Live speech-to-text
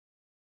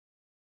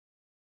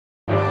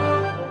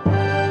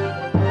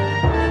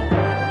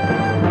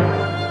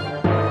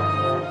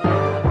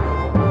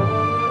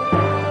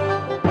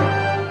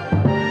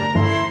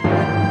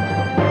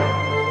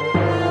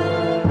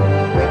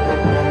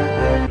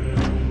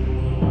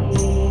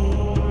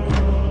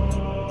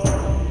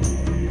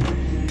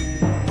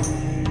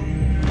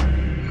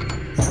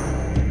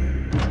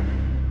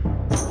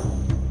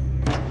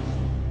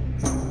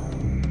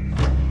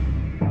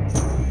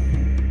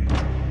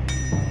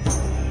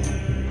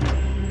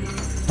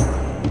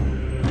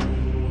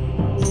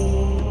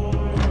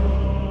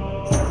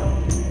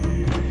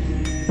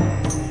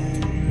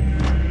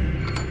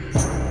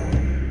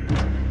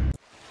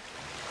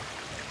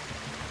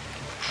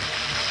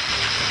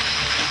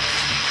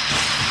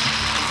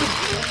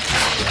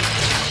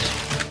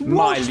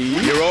My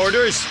liege. Your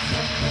orders?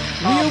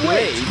 We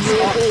await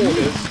your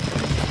orders.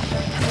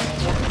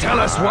 Tell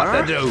us what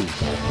to do.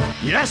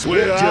 Yes,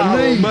 We're our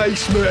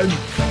macemen.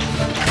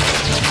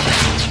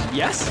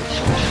 Yes?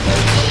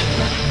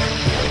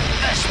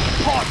 This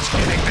pot's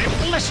getting a bit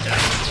blistered.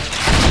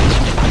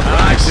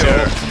 Aye,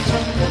 sir.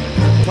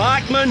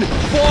 Pikemen,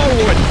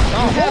 forward!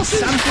 Our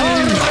horses are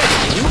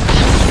ready.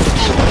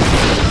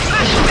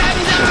 Slash them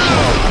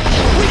down!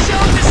 We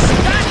shall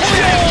dispatch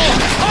your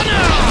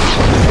honor!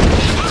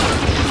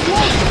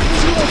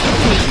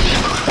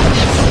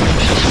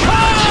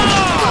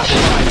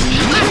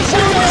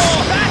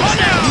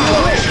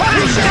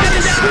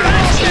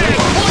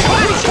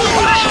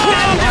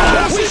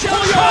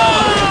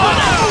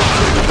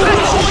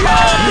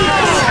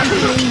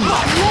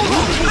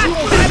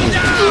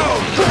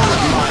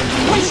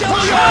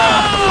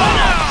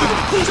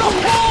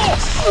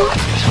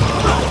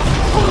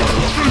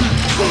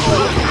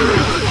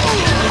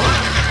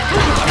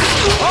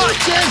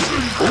 Archers,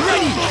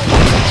 ready!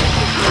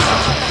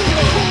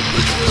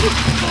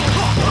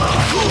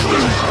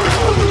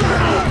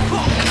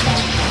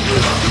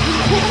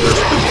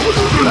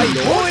 My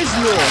door is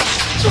yours.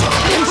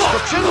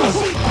 Instructions.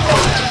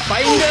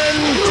 Find and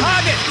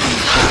target.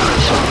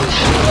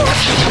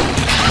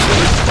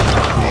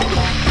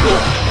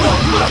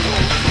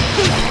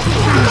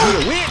 We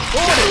await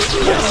orders.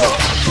 Yes.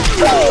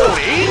 Fall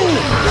in.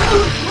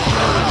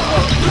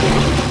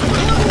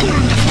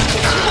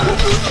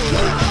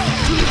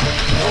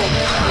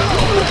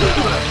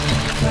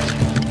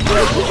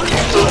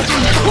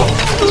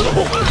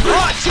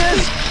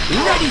 Archers,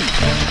 ready!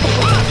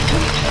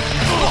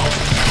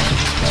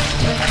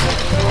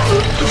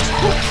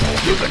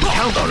 You can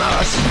count on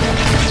us.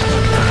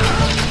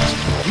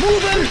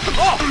 Moving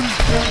up!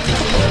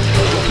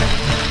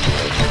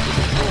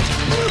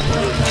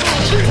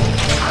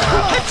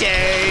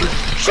 Attain!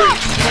 Shot!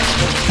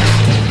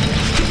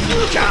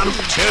 Jump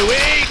to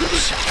it!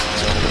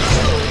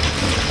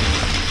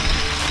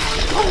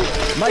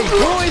 My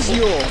bow is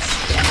yours.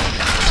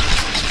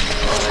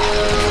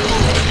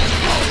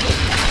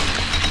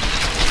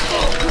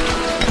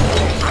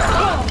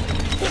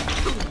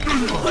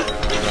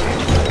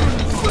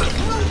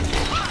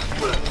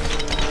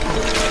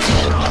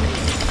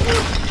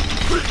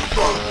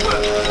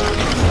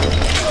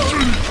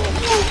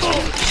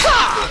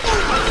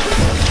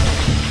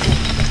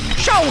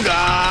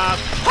 Shoulder!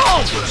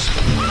 Halt!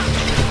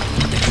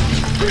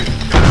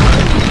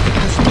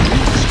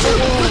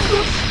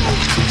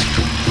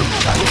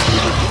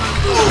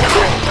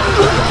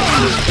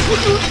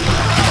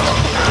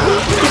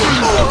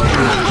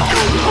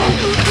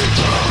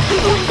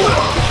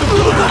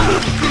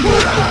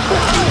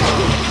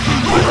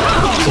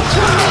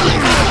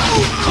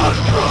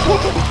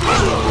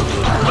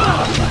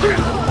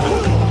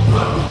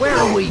 Where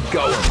are we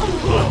going?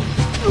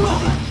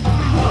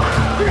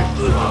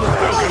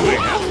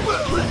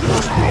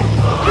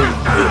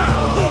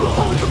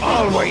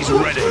 Always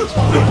ready.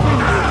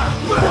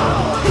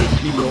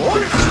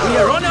 Lord, we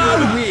are on our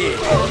way.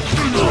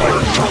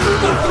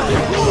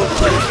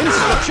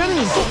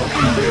 Instructions.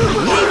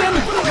 Leave him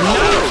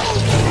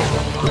now.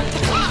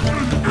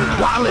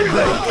 What'll it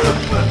be?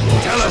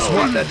 Tell us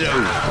what to do.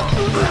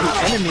 The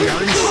enemy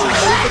are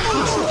inside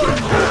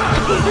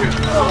the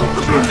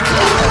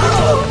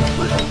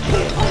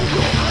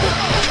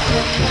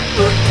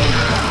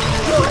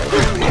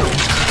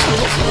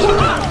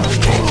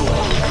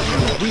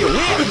We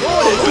await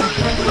orders.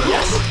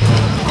 Yes.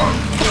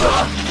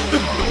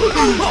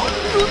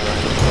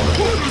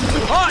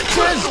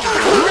 Archers,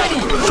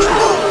 ready.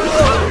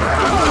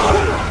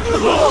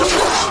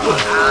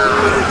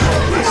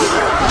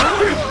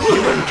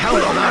 You can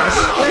count on us.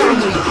 Where we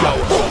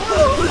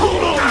go?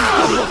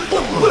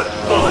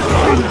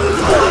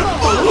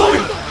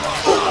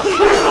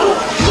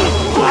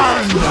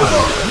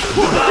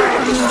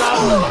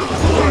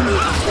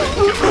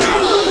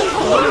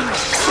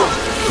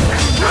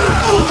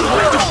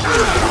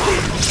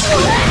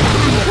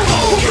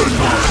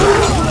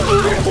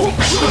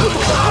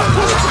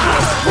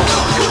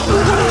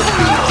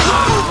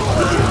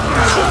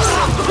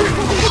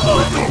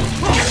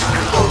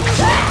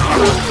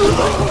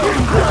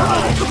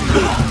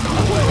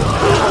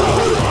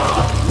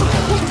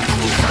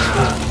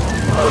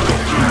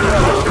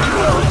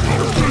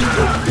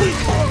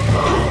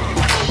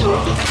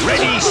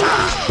 Ready, sir.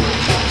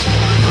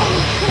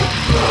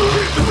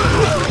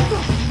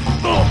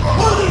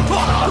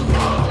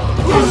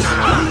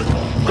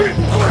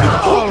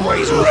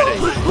 Always ready.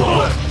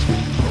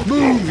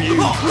 Move, you.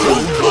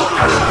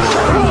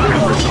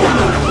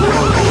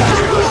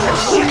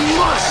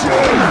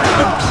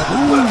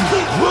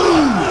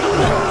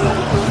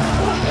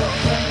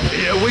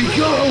 Here we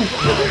go.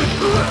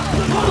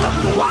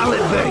 What'll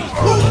it be?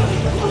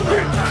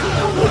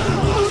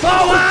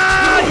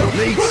 Forward!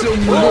 Need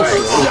some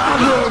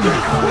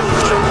muscle.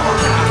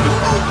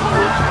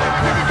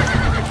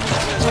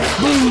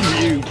 Move,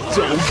 you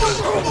dogs.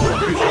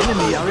 The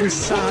enemy are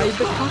inside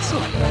the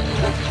castle.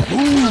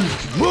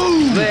 Move!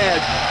 Move! They're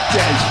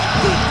dead.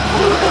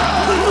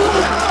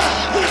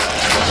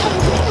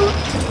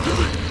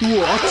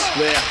 What?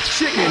 They're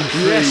chicken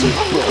Yes, feed.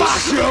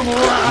 bash 'em,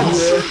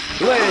 lads!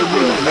 They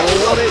don't know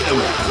what hit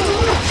them.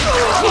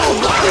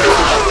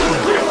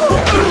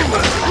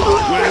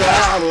 Where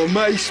are the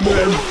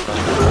macemen?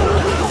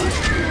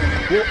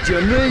 What do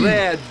you need?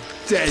 They're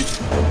dead.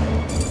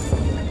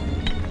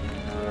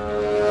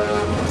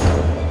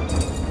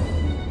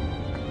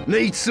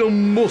 Need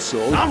some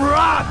muscle? I'm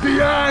right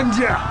behind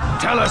you!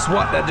 Tell us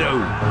what to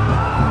do.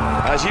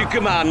 As you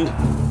command.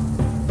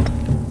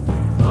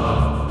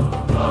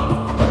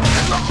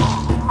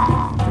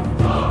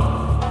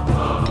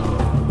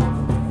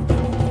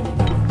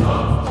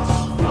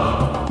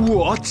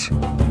 What?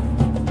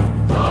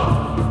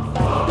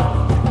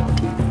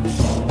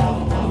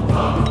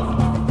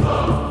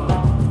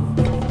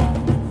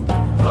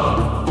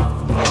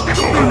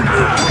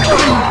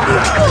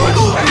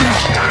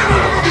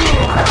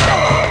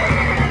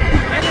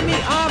 Enemy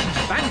armed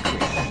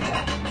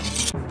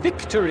vanquished.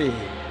 Victory.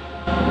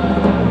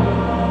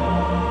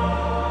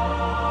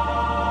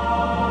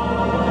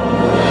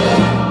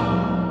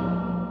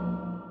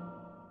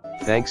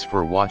 Thanks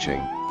for watching.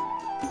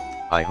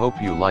 I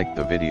hope you liked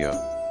the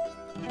video.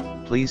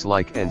 Please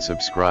like and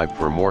subscribe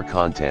for more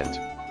content.